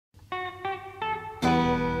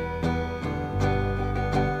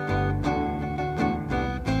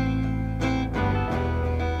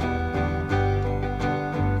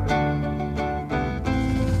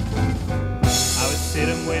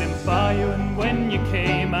by you, and when you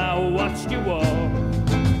came, I watched you walk.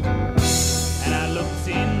 And I looked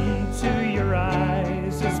into your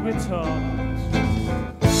eyes as we talked,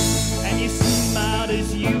 and you smiled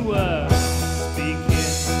as you were speaking.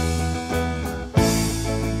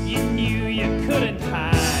 You knew you couldn't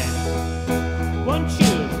hide. Won't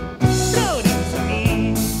you float into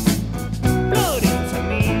me? Float into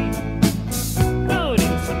me. Float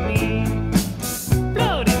into me.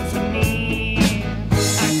 Float into me.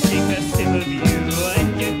 I take a sip of you and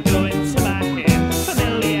you go into my head.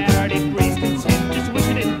 Familiarity breeds contempt. Just wish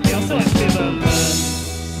I didn't feel so ambivalent.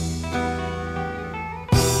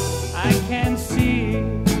 I can see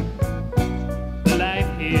the life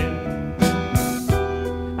here.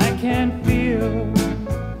 I can feel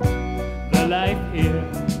the life here.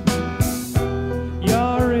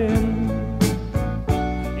 You're in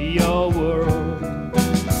your world,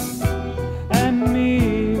 and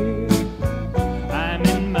me, I'm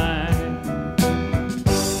in mine.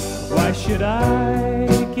 Why should I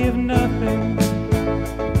give nothing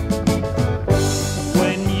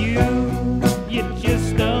when you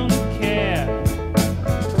just don't care?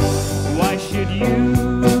 Why should you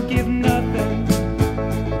give nothing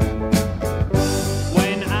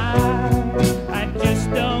when I just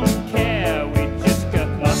don't care? We just got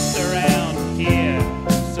lost around here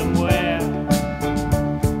somewhere.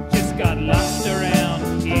 Just got lost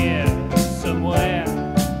around here somewhere.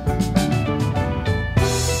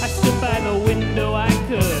 I stood by the window, I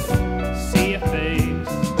could see your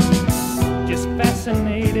face, just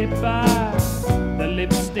fascinated by the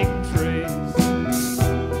lipstick trace.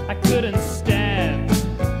 I couldn't stand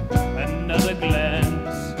another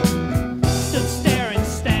glance. Stood staring,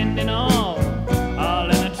 standing all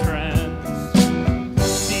in a trance.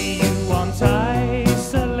 Do you want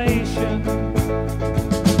isolation?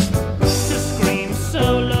 To scream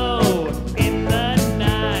solo in the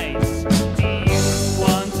night. Do you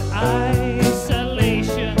want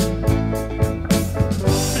isolation?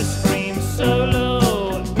 To scream solo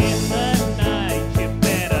in the night. You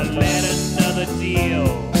better let another deal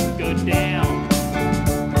go down.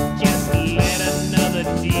 Just let another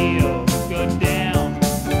deal go down.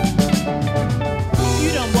 You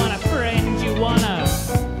don't want a friend, you want a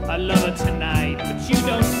lover tonight, but you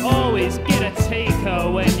don't always get a taker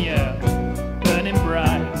when you're burning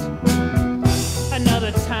bright.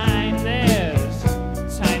 Another time, there's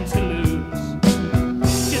time to lose.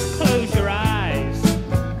 Just close your eyes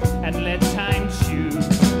and let time choose.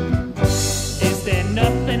 Is there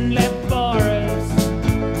nothing left for us?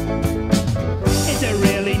 Is there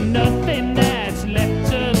really nothing that's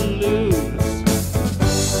left to lose?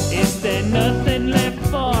 Is there nothing left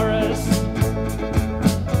for us?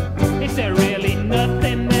 Is there really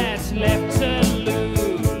nothing that's left to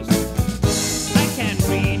lose? I can't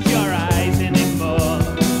read your eyes anymore.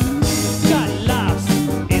 Got lost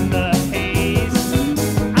in the haze.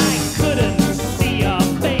 I couldn't see your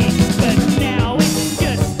face, but now it's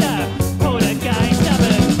just a poltergeist of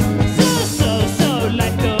it. So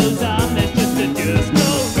life goes on. There's just no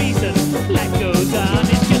reason. Life goes on.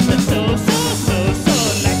 It's just a so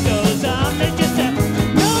life goes on. There's just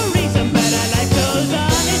no reason, but life goes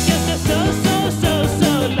on. It's just a so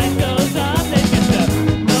life goes on. There's just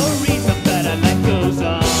no reason, but life goes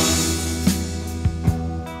on.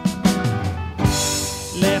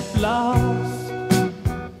 Left lost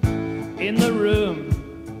in the room,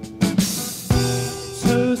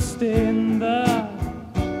 toast in the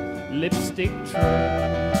lipstick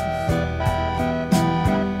tray.